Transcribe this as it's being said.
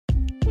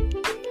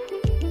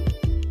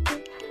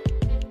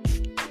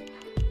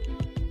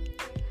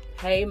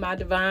Hey, my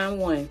divine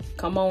one,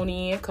 come on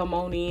in, come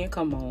on in,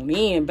 come on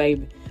in,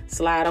 baby.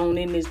 Slide on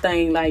in this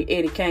thing like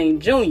Eddie Kane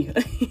Jr.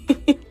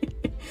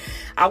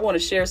 I want to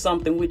share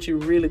something with you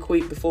really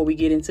quick before we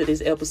get into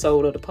this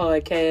episode of the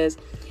podcast.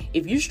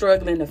 If you're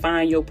struggling to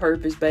find your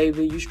purpose,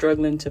 baby, you're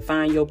struggling to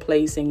find your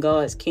place in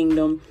God's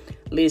kingdom,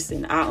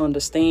 listen, I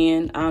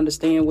understand. I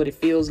understand what it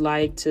feels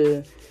like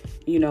to,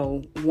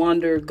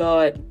 wonder,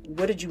 God,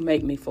 what did you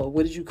make me for?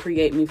 What did you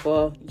create me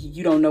for?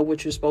 You don't know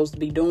what you're supposed to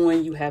be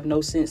doing. You have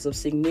no sense of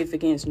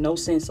significance, no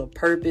sense of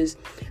purpose.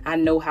 I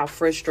know how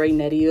frustrating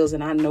that is,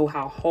 and I know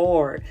how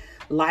hard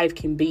life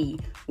can be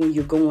when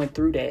you're going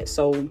through that.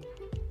 So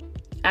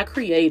I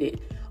created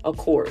a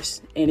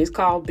course, and it's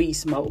called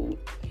Beast Mode.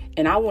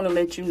 And I want to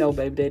let you know,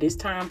 baby, that it's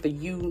time for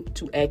you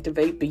to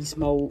activate beast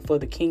mode for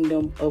the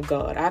kingdom of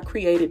God. I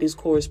created this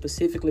course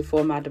specifically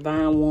for my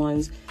divine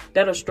ones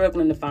that are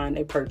struggling to find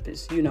their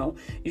purpose. You're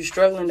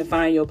struggling to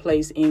find your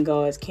place in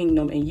God's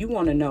kingdom, and you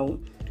want to know,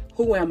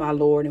 who am I,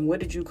 Lord, and what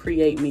did you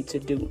create me to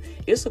do?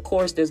 It's a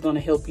course that's going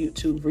to help you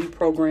to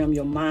reprogram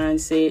your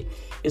mindset.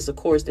 It's a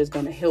course that's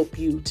going to help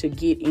you to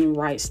get in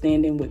right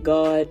standing with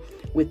God,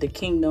 with the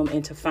kingdom,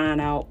 and to find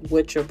out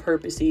what your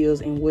purpose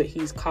is and what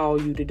he's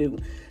called you to do.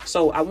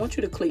 So I want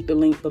you to click the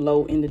link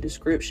below in the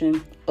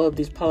description of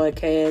this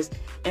podcast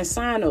and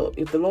sign up.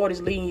 If the Lord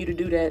is leading you to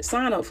do that,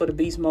 sign up for the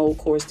Beast Mode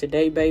course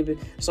today, baby,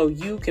 so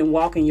you can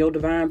walk in your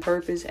divine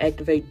purpose,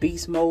 activate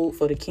beast mode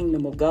for the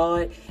kingdom of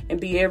God, and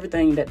be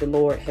everything that the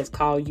Lord has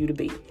called you to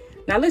be.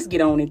 Now let's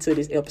get on into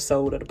this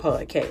episode of the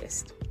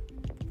podcast.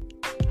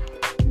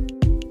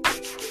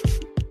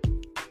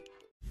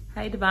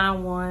 Hey,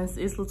 divine ones,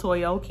 it's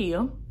Latoya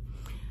Okia.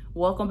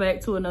 Welcome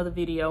back to another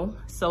video.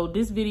 So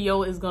this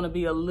video is going to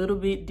be a little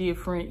bit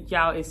different.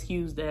 Y'all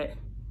excuse that.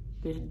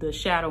 The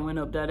shadow went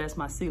up there. That's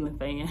my ceiling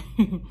fan.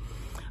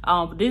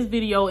 But this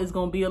video is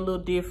going to be a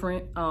little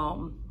different.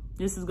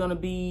 This is going to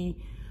be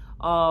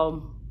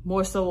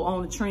more so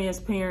on the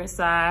transparent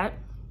side.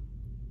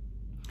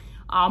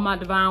 All my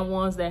divine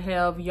ones that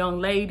have young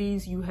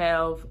ladies, you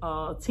have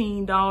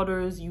teen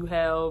daughters, you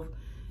have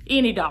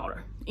any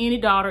daughter,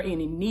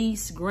 any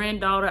niece,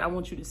 granddaughter. I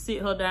want you to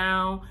sit her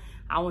down.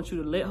 I want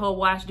you to let her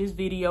watch this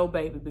video,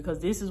 baby, because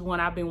this is one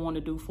I've been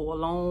wanting to do for a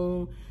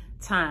long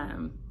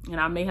time.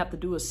 And I may have to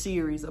do a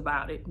series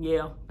about it.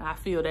 Yeah, I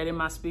feel that in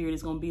my spirit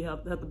it's going to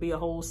have to be a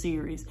whole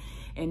series.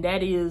 And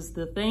that is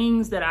the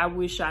things that I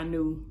wish I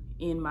knew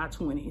in my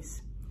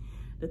 20s.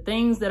 The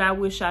things that I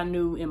wish I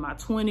knew in my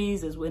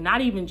 20s, as well, not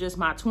even just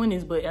my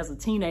 20s, but as a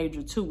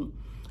teenager too.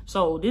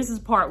 So this is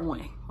part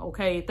one,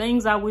 okay?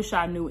 Things I wish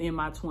I knew in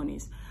my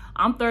 20s.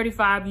 I'm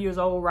 35 years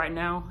old right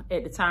now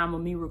at the time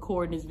of me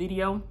recording this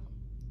video.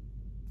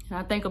 And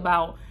I think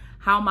about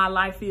how my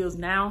life is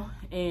now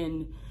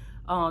and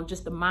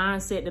just the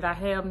mindset that I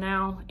have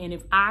now. And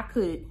if I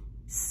could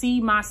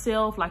see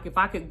myself, like if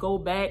I could go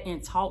back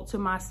and talk to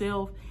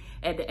myself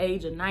at the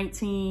age of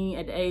 19,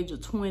 at the age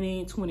of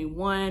 20,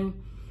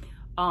 21,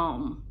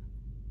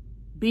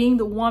 being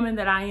the woman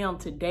that I am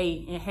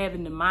today and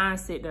having the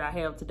mindset that I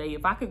have today,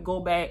 if I could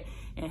go back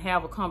and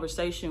have a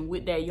conversation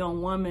with that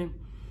young woman,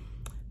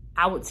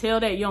 I would tell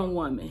that young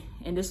woman,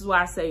 and this is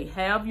why I say,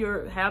 have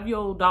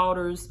your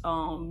daughters,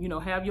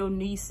 have your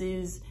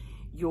nieces,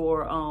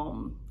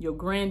 your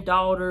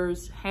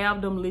granddaughters,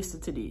 have them listen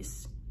to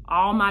this.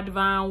 All my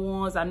divine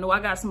ones, I know I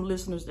got some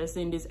listeners that's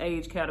in this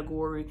age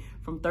category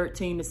from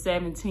 13 to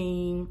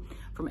 17,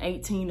 from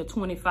 18 to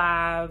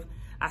 25.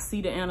 I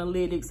see the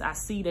analytics. I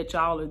see that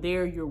y'all are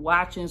there. You're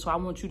watching. So I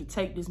want you to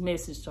take this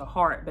message to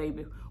heart,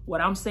 baby.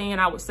 What I'm saying,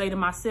 I would say to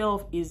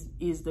myself is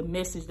the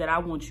message that I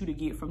want you to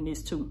get from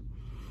this too.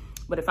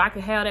 But if I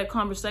could have that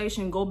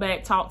conversation, go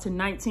back, talk to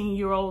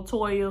 19-year-old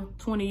Toya,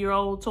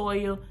 20-year-old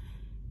Toya,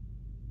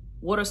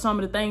 what are some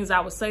of the things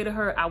I would say to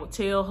her? I would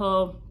tell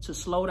her to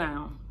slow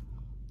down.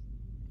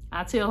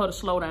 I tell her to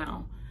slow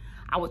down.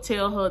 I would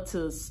tell her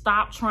to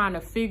stop trying to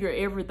figure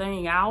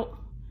everything out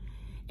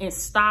and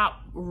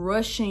stop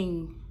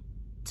rushing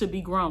to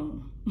be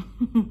grown.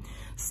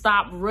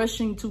 Stop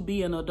rushing to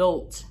be an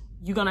adult.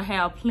 You're going to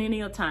have plenty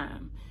of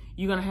time.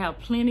 You're going to have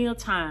plenty of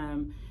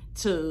time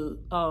to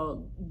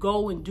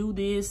go and do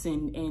this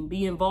and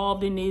be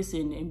involved in this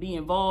and be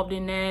involved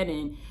in that.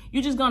 And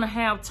you're just going to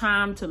have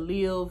time to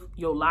live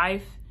your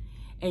life.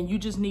 And you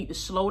just need to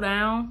slow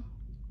down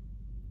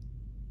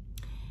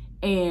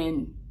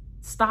and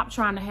stop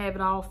trying to have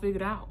it all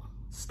figured out.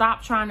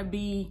 Stop trying to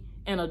be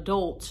an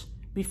adult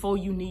before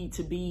you need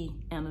to be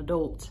an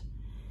adult.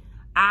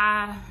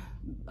 I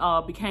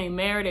became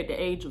married at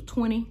the age of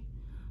 20.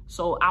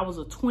 So I was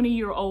a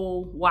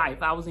 20-year-old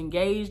wife. I was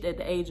engaged at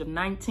the age of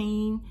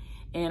 19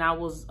 and I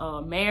was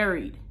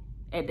married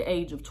at the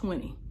age of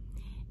 20.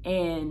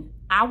 And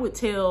I would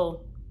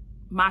tell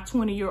my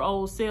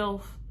 20-year-old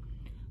self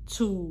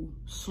to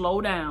slow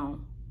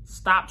down,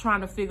 stop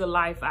trying to figure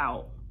life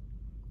out.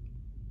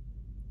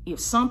 If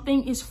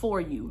something is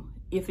for you,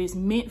 if it's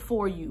meant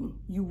for you,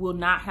 you will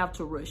not have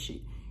to rush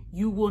it.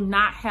 You will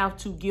not have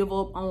to give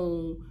up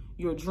on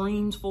your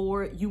dreams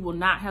for it. You will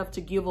not have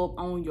to give up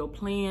on your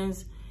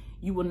plans.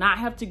 You will not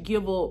have to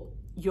give up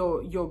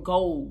your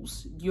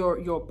goals,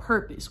 your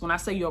purpose. When I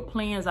say your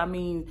plans, I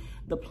mean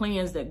the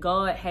plans that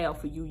God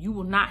have for you. You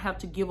will not have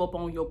to give up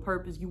on your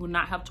purpose. You will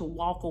not have to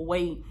walk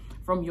away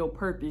from your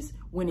purpose.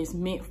 When it's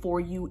meant for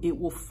you, it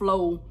will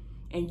flow,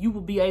 and you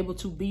will be able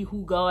to be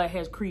who God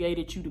has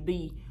created you to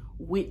be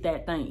with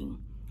that thing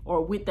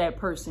or with that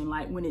person.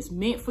 Like when it's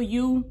meant for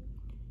you,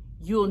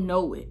 you'll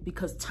know it,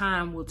 because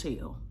time will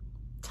tell.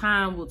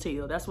 Time will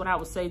tell. That's what I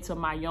would say to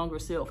my younger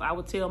self. I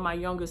would tell my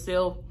younger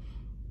self,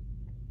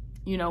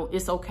 you know,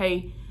 it's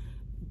okay.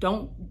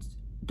 Don't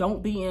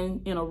be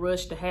in a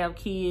rush to have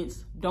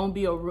kids. Don't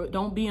be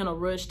in a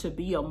rush to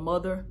be a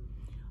mother.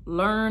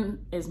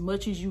 Learn as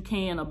much as you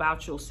can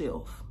about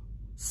yourself.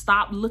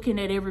 Stop looking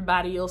at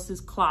everybody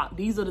else's clock.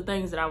 These are the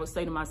things that I would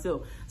say to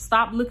myself.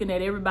 Stop looking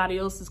at everybody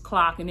else's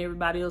clock and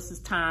everybody else's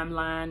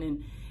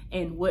timeline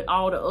and what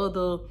all the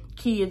other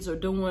kids are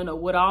doing, or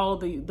what all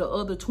the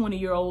other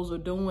 20-year-olds are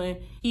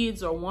doing.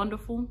 Kids are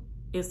wonderful.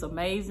 It's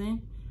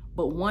amazing.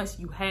 But once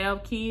you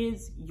have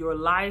kids, your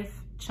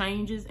life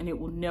changes and it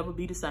will never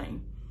be the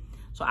same.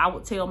 So I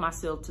would tell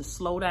myself to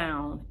slow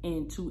down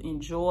and to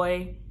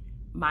enjoy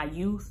my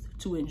youth,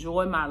 to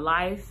enjoy my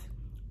life,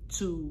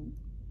 to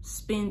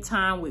spend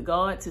time with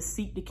God, to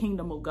seek the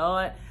kingdom of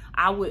God.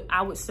 I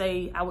would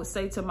say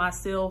to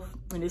myself,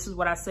 and this is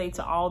what I say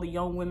to all the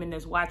young women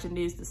that's watching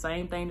this, the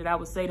same thing that I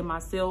would say to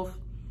myself: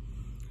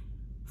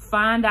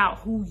 find out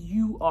who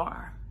you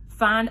are.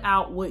 Find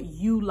out what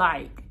you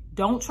like.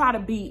 Don't try to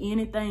be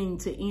anything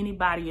to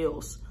anybody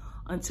else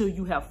until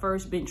you have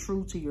first been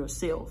true to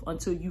yourself,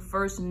 until you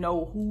first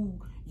know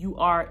who you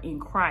are in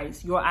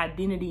Christ, your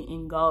identity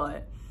in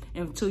God,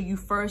 until you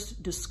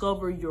first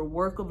discover your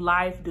work of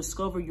life,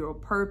 discover your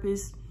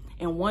purpose.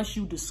 And once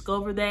you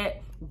discover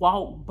that,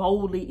 walk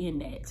boldly in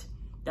that.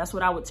 That's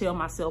what I would tell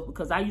myself,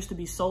 because I used to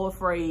be so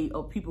afraid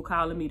of people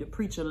calling me the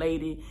preacher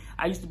lady.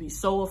 I used to be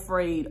so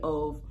afraid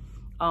of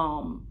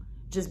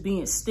just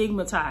being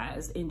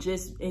stigmatized and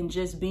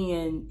just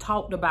being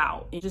talked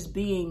about and just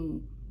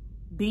being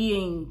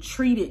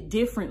treated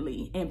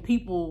differently, and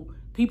people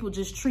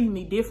just treat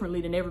me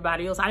differently than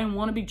everybody else. I didn't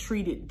want to be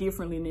treated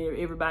differently than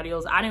everybody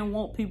else. I didn't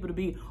want people to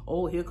be,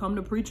 oh, here come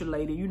the preacher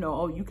lady, you know,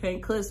 oh, you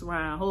can't cuss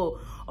around her, or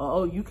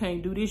oh, you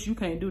can't do this, you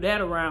can't do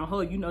that around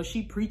her, you know,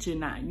 she preaching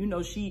now, you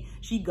know, she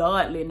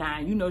godly now,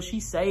 you know, she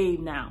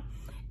saved now.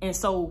 And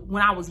so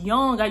when I was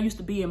young, I used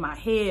to be in my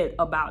head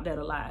about that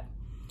a lot.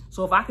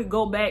 So if I could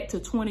go back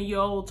to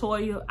 20-year-old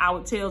Toya, I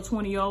would tell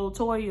 20-year-old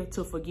Toya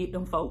to forget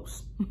them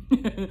folks.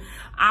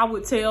 I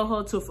would tell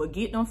her to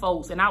forget them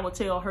folks, and I would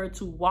tell her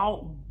to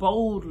walk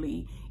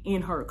boldly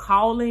in her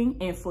calling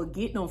and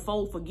forget them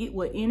folks. Forget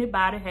what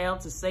anybody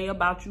have to say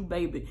about you,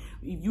 baby.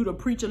 If you the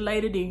preacher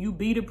lady, then you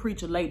be the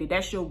preacher lady.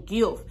 That's your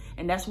gift,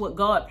 and that's what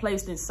God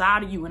placed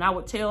inside of you. And I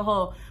would tell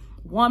her,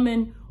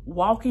 woman,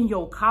 walk in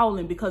your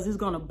calling, because it's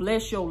going to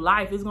bless your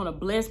life. It's going to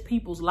bless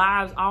people's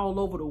lives all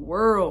over the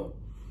world.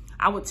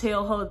 I would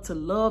tell her to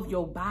love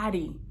your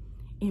body,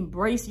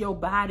 embrace your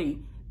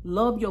body,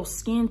 love your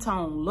skin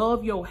tone,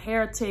 love your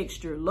hair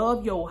texture,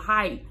 love your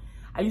height.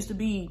 I used to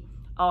be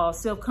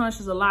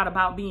self-conscious a lot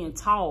about being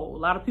tall. A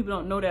lot of people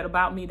don't know that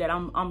about me, that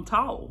I'm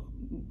tall.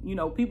 You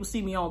know, people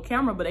see me on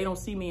camera, but they don't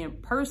see me in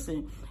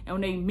person. And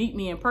when they meet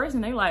me in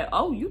person, they like,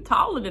 oh, you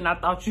taller than I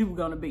thought you were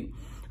going to be.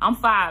 I'm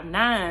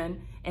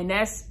 5'9", and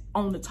that's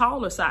on the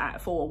taller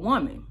side for a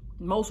woman.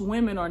 Most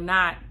women are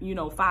not, you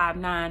know,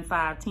 5'9",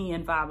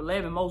 5'10",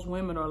 5'11". Most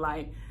women are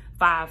like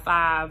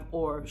 5'5"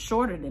 or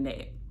shorter than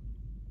that.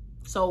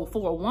 So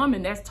for a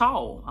woman, that's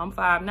tall. I'm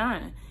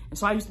 5'9". And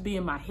so I used to be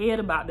in my head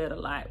about that a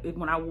lot.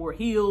 When I wore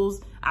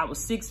heels, I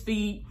was 6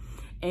 feet.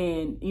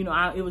 And, you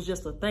know, it was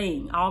just a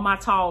thing. All my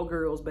tall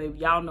girls, baby,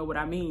 y'all know what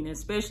I mean.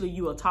 Especially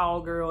you a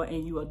tall girl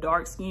and you a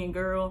dark-skinned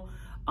girl.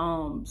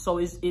 So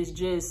it's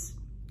just,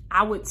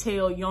 I would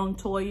tell young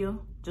Toya,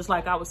 just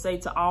like I would say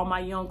to all my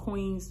young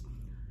queens,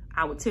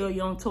 I would tell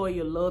young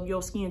Toya, love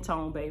your skin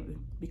tone, baby,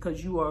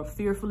 because you are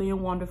fearfully and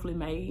wonderfully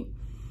made.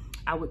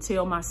 I would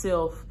tell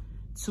myself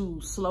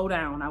to slow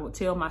down. I would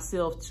tell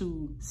myself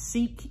to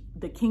seek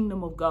the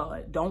kingdom of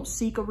God. Don't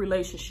seek a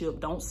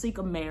relationship. Don't seek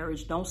a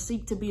marriage. Don't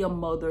seek to be a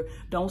mother.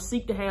 Don't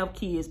seek to have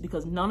kids,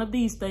 because none of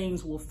these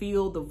things will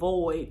fill the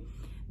void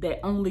that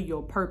only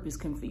your purpose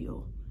can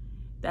fill.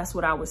 That's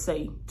what I would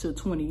say to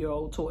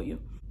 20-year-old Toya.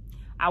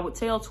 I would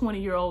tell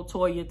 20-year-old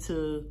Toya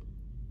to,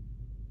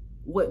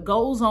 what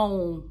goes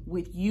on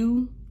with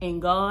you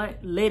and God,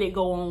 let it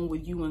go on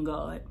with you and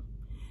God.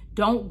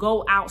 Don't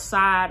go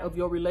outside of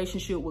your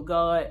relationship with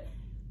God,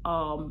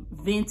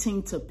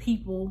 venting to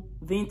people,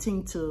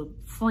 venting to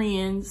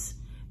friends,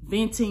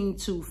 venting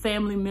to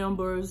family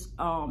members,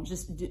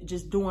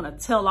 just doing a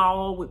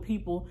tell-all with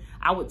people.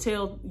 I would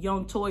tell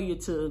young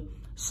Toya to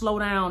slow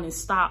down and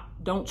stop.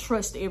 Don't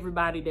trust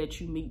everybody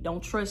that you meet.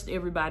 Don't trust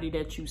everybody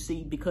that you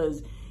see,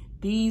 because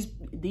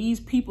these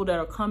people that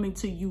are coming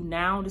to you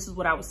now, this is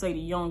what I would say to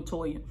young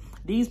Toya.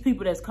 These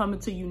people that's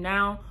coming to you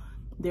now,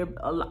 they're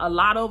a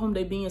lot of them,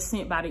 they're being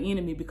sent by the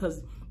enemy,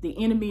 because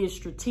the enemy is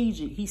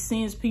strategic. He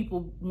sends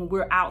people when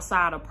we're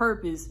outside of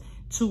purpose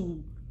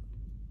to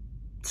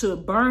to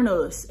burn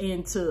us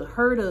and to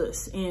hurt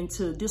us and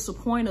to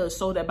disappoint us,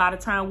 so that by the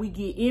time we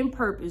get in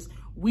purpose,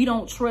 we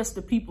don't trust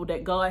the people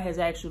that God has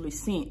actually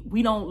sent.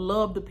 We don't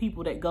love the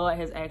people that God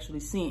has actually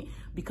sent,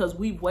 because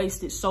we've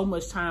wasted so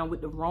much time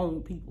with the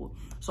wrong people.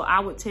 So I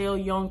would tell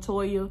young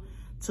Toya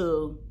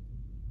to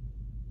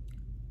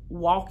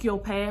walk your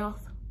path,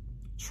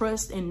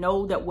 trust and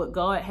know that what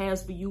God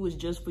has for you is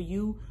just for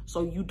you.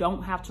 So you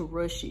don't have to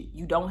rush it.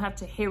 You don't have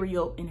to hurry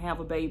up and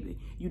have a baby.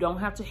 You don't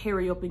have to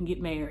hurry up and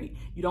get married.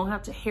 You don't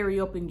have to hurry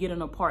up and get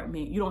an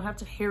apartment. You don't have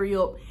to hurry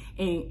up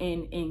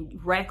and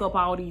rack up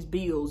all these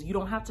bills. You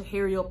don't have to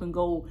hurry up and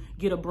go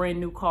get a brand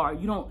new car.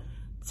 You don't.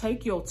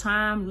 Take your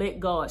time. Let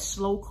God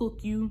slow cook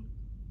you.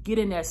 Get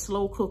in that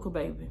slow cooker,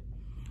 baby.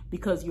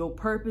 Because your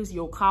purpose,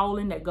 your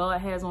calling that God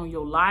has on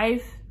your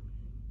life,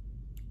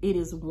 it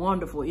is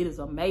wonderful. It is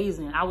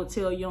amazing. I would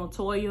tell young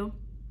Toya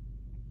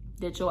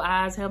that your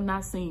eyes have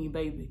not seen,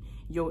 baby.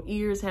 Your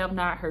ears have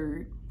not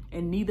heard,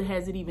 and neither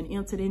has it even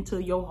entered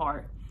into your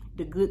heart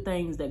the good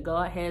things that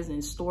God has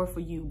in store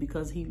for you,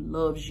 because he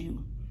loves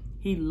you.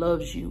 He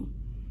loves you.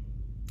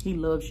 He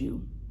loves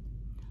you.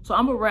 So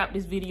I'm gonna wrap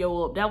this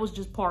video up. That was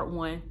just part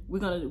one. We're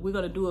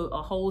gonna do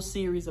a whole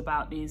series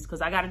about this,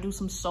 because I gotta do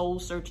some soul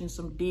searching,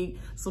 some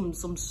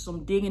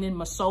digging in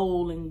my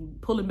soul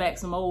and pulling back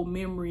some old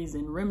memories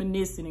and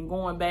reminiscing and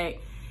going back.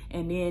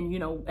 And then, you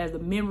know, as the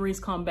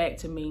memories come back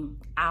to me,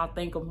 I'll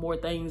think of more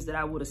things that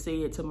I would have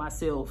said to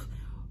myself,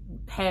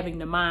 having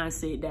the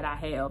mindset that I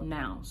have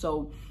now.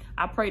 So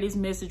I pray this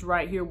message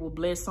right here will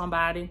bless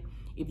somebody.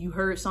 If you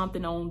heard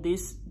something on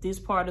this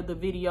part of the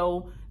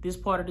video, this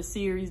part of the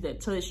series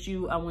that touched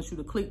you, I want you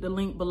to click the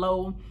link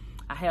below.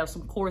 I have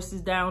some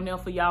courses down there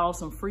for y'all,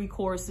 some free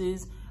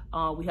courses.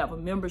 We have a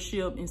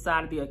membership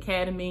inside of the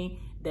academy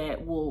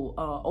that will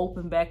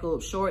open back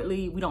up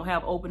shortly. We don't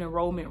have open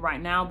enrollment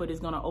right now, but it's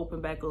gonna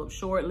open back up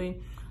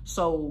shortly.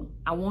 So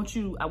I want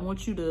you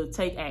to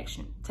take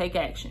action. Take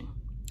action.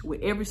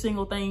 With every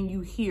single thing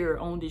you hear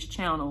on this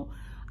channel,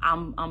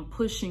 I'm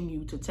pushing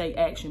you to take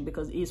action,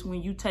 because it's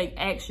when you take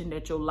action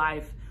that your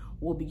life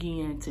will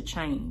begin to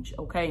change,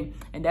 okay?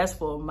 And that's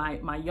for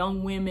my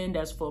young women,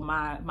 that's for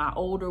my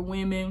older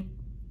women.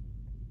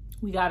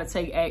 We gotta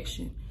take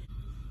action.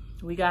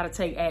 We gotta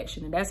take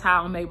action. And that's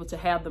how I'm able to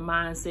have the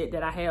mindset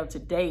that I have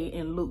today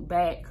and look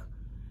back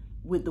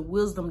with the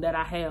wisdom that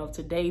I have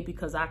today,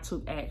 because I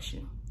took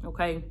action,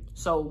 okay?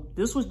 So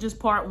this was just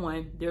part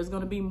one. There's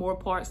gonna be more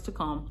parts to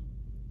come.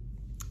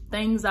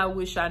 Things I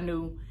wish I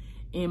knew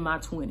in my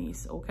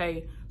 20s,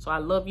 okay? So I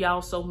love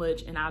y'all so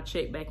much, and I'll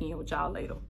check back in with y'all later.